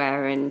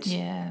everywhere. And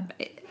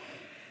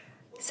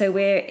so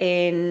we're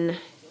in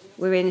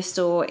a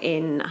store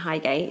in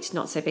Highgate,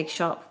 not so big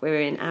shop. We're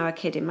in Our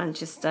Kid in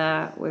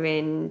Manchester. We're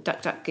in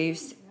Duck Duck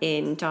Goose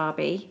in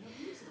Derby.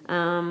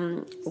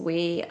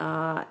 We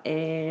are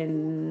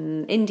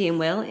in Indian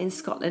Will in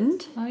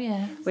Scotland. Oh,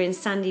 yeah. We're in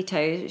Sandy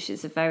Toes, which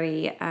is a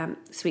very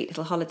sweet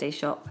little holiday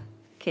shop,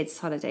 kids'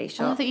 holiday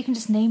shop. I love that you can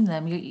just name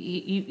them.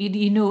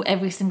 You know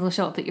every single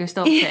shop that you're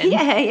stocked in.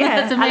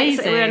 Yeah. That's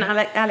amazing. We're in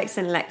Alex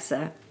and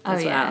Alexa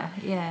as well.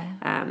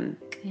 Yeah.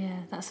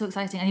 That's so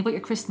exciting. And you've got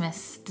your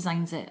Christmas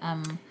designs at...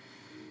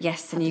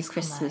 Yes, the new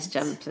Christmas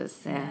jumpers.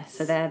 Yeah. Yes.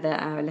 So they're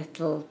our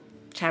little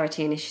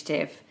charity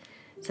initiative.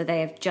 So they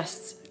have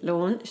just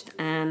launched,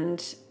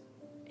 and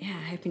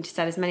hoping to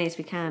sell as many as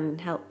we can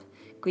and help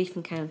Grief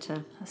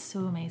Encounter. That's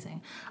so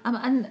amazing.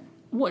 And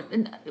what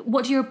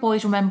do your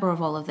boys remember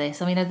of all of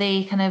this? I mean, are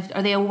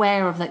they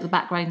aware of like the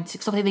background?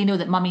 Because obviously they know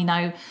that Mummy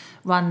now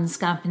runs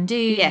Scamp and Do.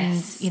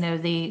 Yes.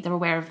 And they're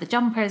aware of the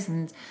jumpers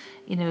and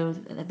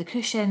the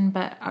cushion,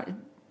 but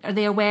are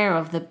they aware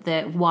of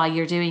the why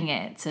you're doing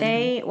it? And...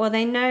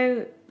 They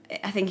know.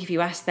 I think if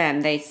you ask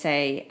them, they'd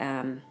say,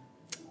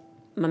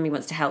 Mummy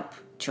wants to help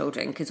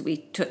children, because we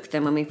took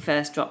them when we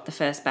first dropped the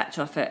first batch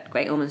off at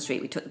Great Ormond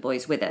Street. We took the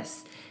boys with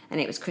us, and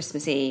it was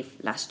Christmas Eve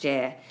last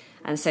year,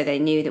 and so they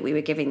knew that we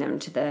were giving them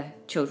to the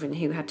children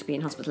who had to be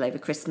in hospital over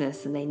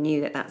Christmas, and they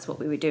knew that that's what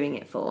we were doing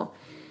it for.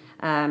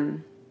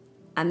 And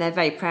And they're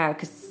very proud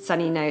because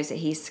Sonny knows that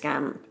he's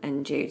Scamp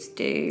and Jude's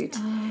Dude.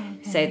 Oh,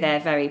 okay. So they're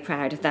very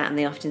proud of that. And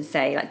they often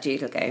say, like,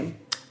 Jude will go,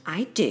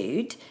 I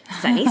Dude,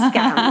 Sonny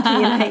Scamp.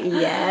 And you're like,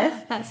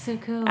 yes. That's so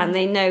cool. And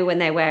they know when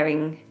they're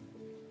wearing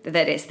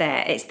that it's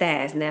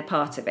theirs and they're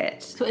part of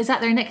it. So is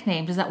that their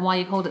nickname? Is that why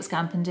you called it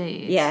Scamp and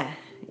Dude?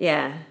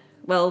 Yeah.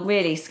 Well,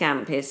 really,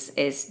 Scamp is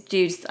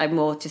Jude's. I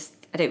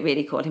don't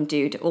really call him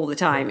Dude all the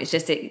time. It's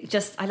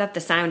just I love the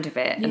sound of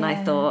it, and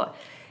I thought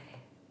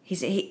he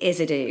is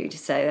a dude,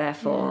 so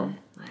therefore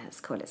let's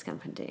call it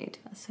Scamp and Dude,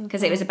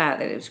 because it was about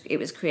that. It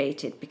was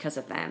created because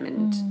of them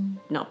and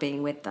not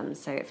being with them,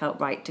 so it felt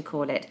right to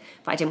call it.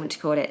 But I didn't want to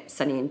call it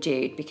Sonny and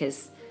Jude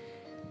because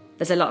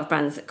there's a lot of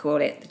brands that call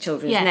it the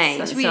children's name.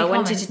 That's really so I common,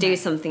 wanted to do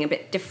something a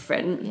bit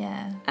different.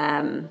 Yeah.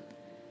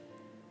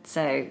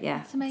 So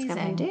yeah, it's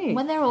amazing.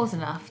 When they're old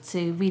enough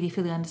to really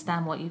fully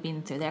understand what you've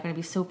been through, they're going to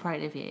be so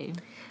proud of you.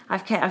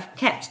 I've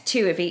kept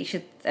 2 of each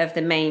of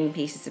the main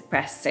pieces of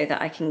press so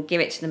that I can give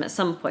it to them at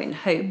some point and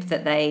hope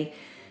that they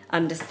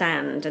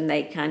understand and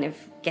they kind of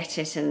get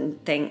it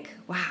and think,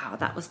 wow,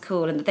 that was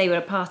cool, and that they were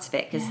a part of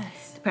it, because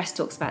the press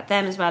talks about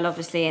them as well,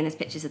 obviously, and there's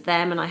pictures of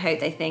them, and I hope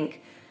they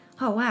think,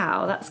 oh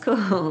wow, that's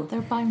cool.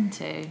 They're bound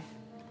to.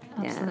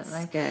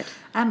 Absolutely. Yeah,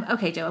 good.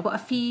 Okay, Jo, I've got a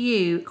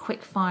few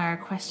quick fire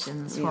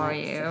questions for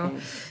you.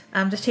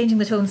 I'm just changing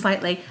the tone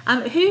slightly.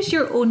 Who's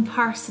your own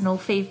personal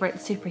favourite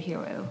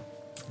superhero?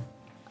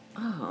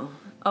 Oh,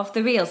 of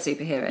the real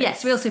superheroes?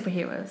 Yes, real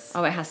superheroes.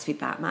 Oh, it has to be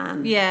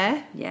Batman.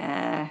 Yeah?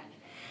 Yeah.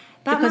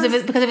 Because of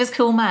his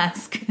cool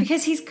mask.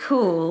 Because he's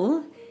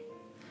cool.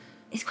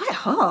 He's quite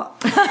hot.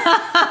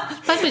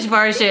 That's which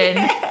version?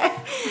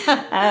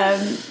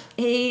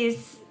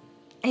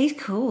 He's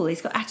cool.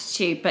 He's got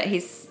attitude, but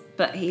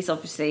he's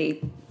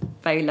obviously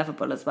very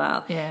lovable as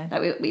well. Yeah.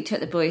 Like we took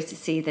the boys to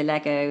see the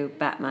Lego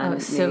Batman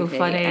movie. So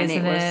funny, and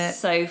it was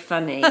so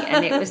funny,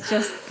 and it was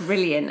just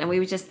brilliant. And we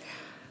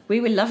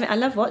were loving it. I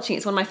love watching it.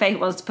 It's one of my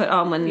favourite ones to put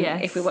on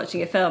if we're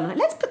watching a film. Like,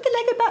 let's put the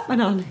Lego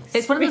Batman on.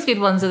 It's one of those good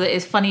ones that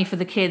is funny for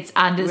the kids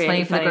and it's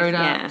really funny for the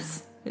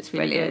grown-ups. Yeah. It's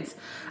really brilliant.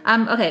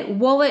 Good. Okay,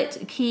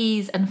 wallet,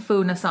 keys and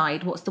phone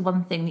aside, what's the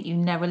one thing that you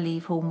never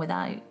leave home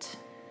without?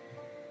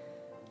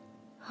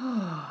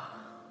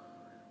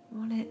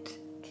 Wallet,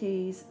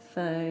 keys,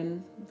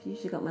 phone. I've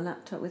usually got my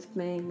laptop with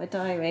me, my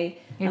diary.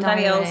 I'm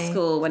very old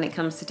school when it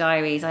comes to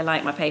diaries. I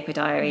like my paper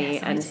diary,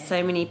 Yes, and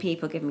so many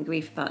people give me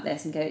grief about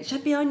this and go, it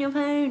should be on your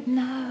phone.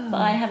 No.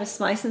 But I have a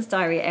Smyson's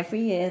diary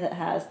every year that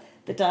has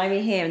the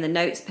diary here and the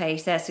notes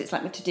page there, so it's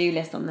like my to-do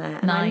list on there.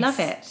 And nice. I love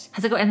it.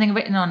 Has it got anything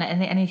written on it?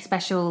 Any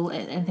special,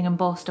 anything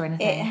embossed or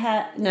anything?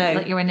 No.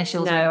 Like your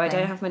initials? No, or I anything?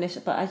 don't have my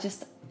initials, but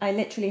I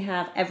literally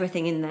have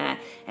everything in there,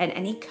 and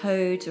any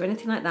codes or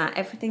anything like that,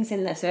 everything's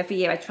in there. So every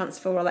year I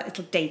transfer all that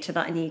little data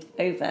that I need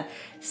over,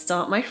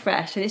 start my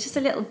fresh, and it's just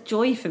a little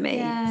joy for me.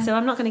 Yeah. So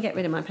I'm not going to get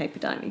rid of my paper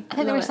diary. I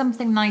think there is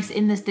something nice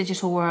in this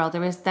digital world.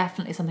 There is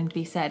definitely something to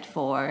be said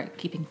for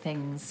keeping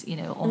things,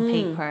 on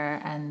paper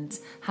and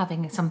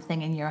having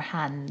something in your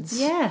hands.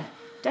 Yeah,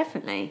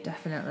 definitely.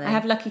 Definitely. I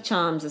have Lucky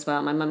Charms as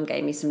well. My mum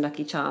gave me some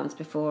Lucky Charms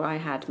before I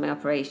had my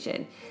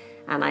operation,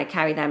 and I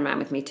carry them around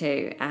with me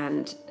too.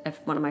 And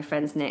one of my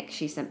friends, Nick,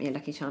 she sent me a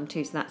Lucky Charm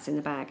too, so that's in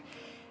the bag.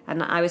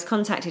 And I was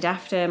contacted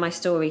after my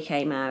story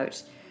came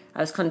out. I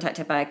was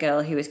contacted by a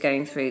girl who was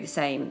going through the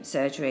same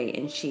surgery,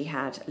 and she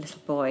had a little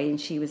boy, and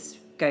she was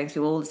going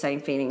through all the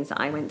same feelings that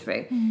I went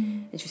through.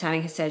 And she was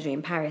having her surgery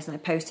in Paris, and I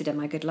posted her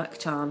my good luck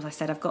charms. I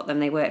said, I've got them,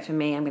 they work for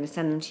me, I'm going to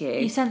send them to you.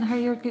 You sent her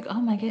your good...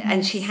 Oh my goodness.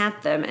 And she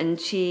had them, and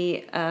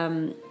they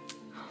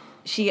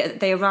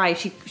arrived.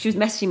 She was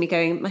messaging me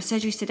going, my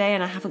surgery's today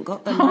and I haven't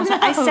got them. And I was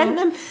like, I sent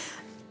them.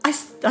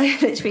 I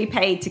literally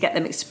paid to get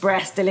them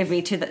express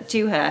delivery to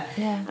her.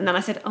 Yeah. And then I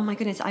said, oh my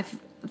goodness,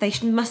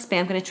 must be.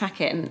 I'm going to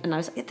track it. And I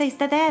was like,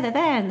 they're there.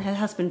 And her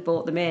husband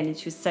bought them in, and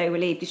she was so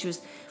relieved because she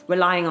was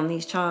relying on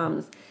these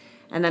charms.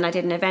 And then I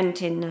did an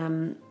event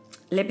in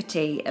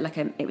Liberty,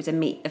 it was a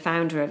Meet the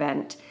Founder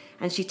event.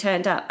 And she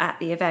turned up at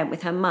the event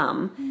with her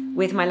mum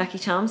with my Lucky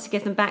Charms to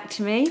give them back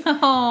to me.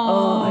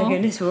 Oh my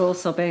goodness, we're all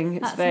sobbing.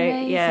 It's That's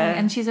amazing. Yeah.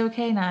 And she's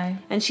okay now.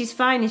 And she's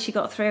fine, and she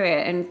got through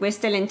it. And we're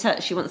still in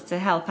touch. She wants to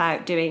help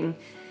out doing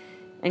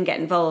and get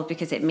involved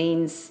because it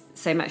means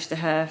so much to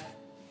her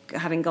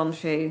having gone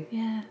through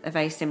a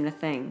very similar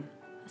thing.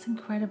 That's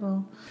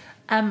incredible.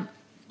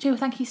 Jo,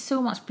 thank you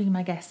so much for being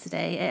my guest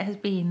today. It has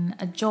been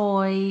a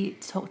joy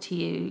to talk to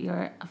you.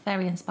 You're a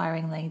very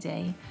inspiring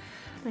lady.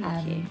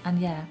 Thank you. And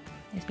yeah,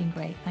 it's been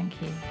great.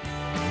 Thank you.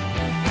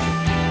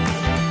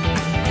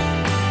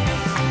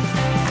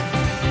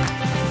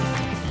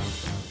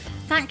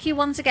 Thank you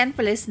once again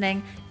for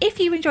listening. If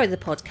you enjoy the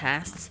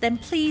podcasts, then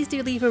please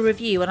do leave a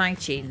review on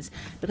iTunes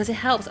because it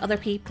helps other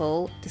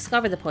people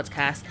discover the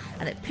podcast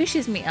and it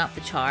pushes me up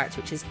the charts,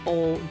 which is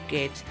all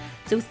good.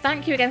 So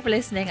thank you again for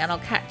listening, and I'll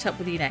catch up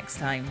with you next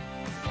time.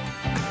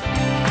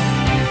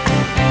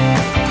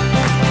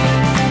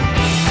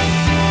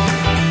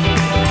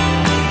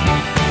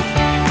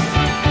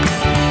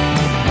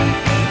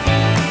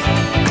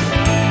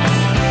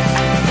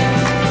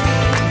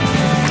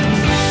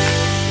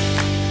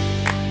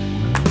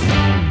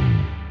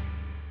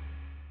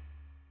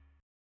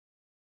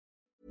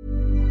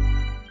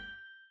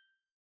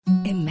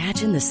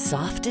 Imagine the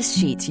softest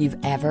sheets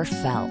you've ever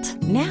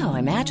felt. Now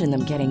imagine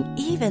them getting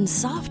even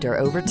softer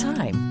over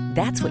time.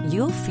 That's what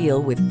you'll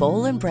feel with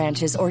Boll &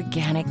 Branch's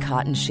organic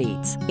cotton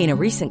sheets. In a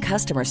recent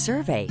customer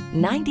survey,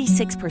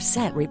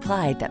 96%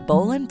 replied that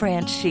Boll &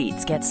 Branch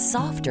sheets get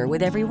softer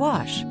with every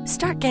wash.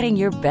 Start getting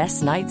your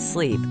best night's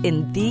sleep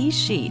in these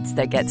sheets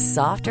that get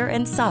softer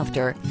and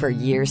softer for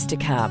years to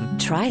come.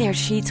 Try their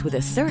sheets with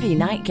a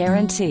 30-night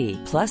guarantee.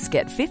 Plus,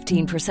 get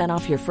 15%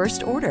 off your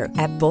first order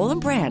at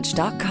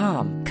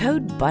bollandbranch.com.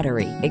 Code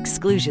BUTTERY.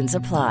 Exclusions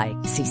apply.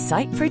 See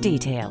site for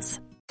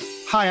details.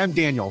 Hi, I'm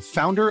Daniel,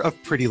 founder of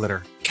Pretty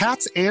Litter.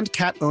 Cats and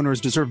cat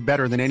owners deserve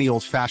better than any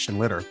old-fashioned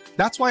litter.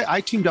 That's why I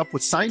teamed up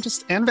with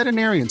scientists and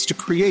veterinarians to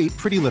create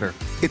Pretty Litter.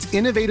 Its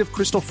innovative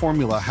crystal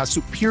formula has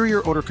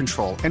superior odor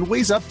control and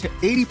weighs up to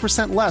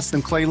 80% less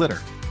than clay litter.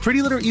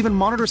 Pretty Litter even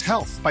monitors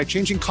health by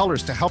changing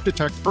colors to help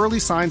detect early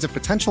signs of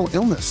potential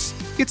illness.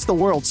 It's the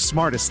world's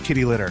smartest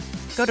kitty litter.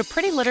 Go to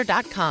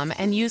prettylitter.com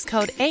and use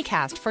code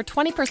ACAST for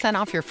 20%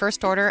 off your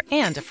first order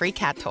and a free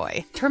cat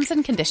toy. Terms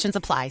and conditions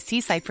apply.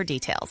 See site for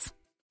details.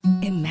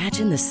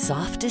 Imagine the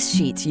softest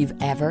sheets you've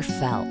ever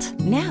felt.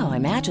 Now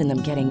imagine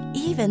them getting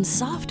even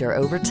softer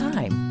over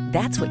time.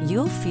 That's what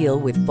you'll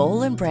feel with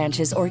Boll &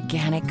 Branch's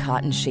organic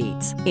cotton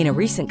sheets. In a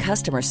recent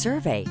customer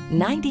survey,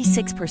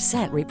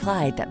 96%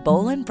 replied that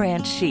Boll &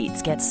 Branch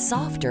sheets get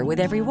softer with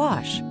every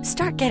wash.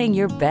 Start getting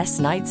your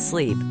best night's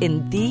sleep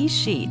in these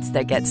sheets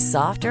that get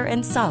softer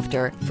and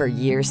softer for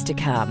years to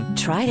come.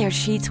 Try their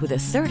sheets with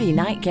a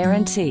 30-night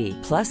guarantee.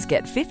 Plus,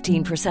 get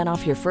 15%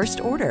 off your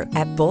first order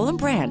at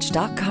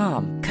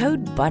bollandbranch.com.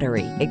 Code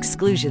BUTTERY.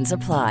 Exclusions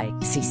apply.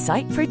 See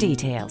site for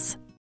details.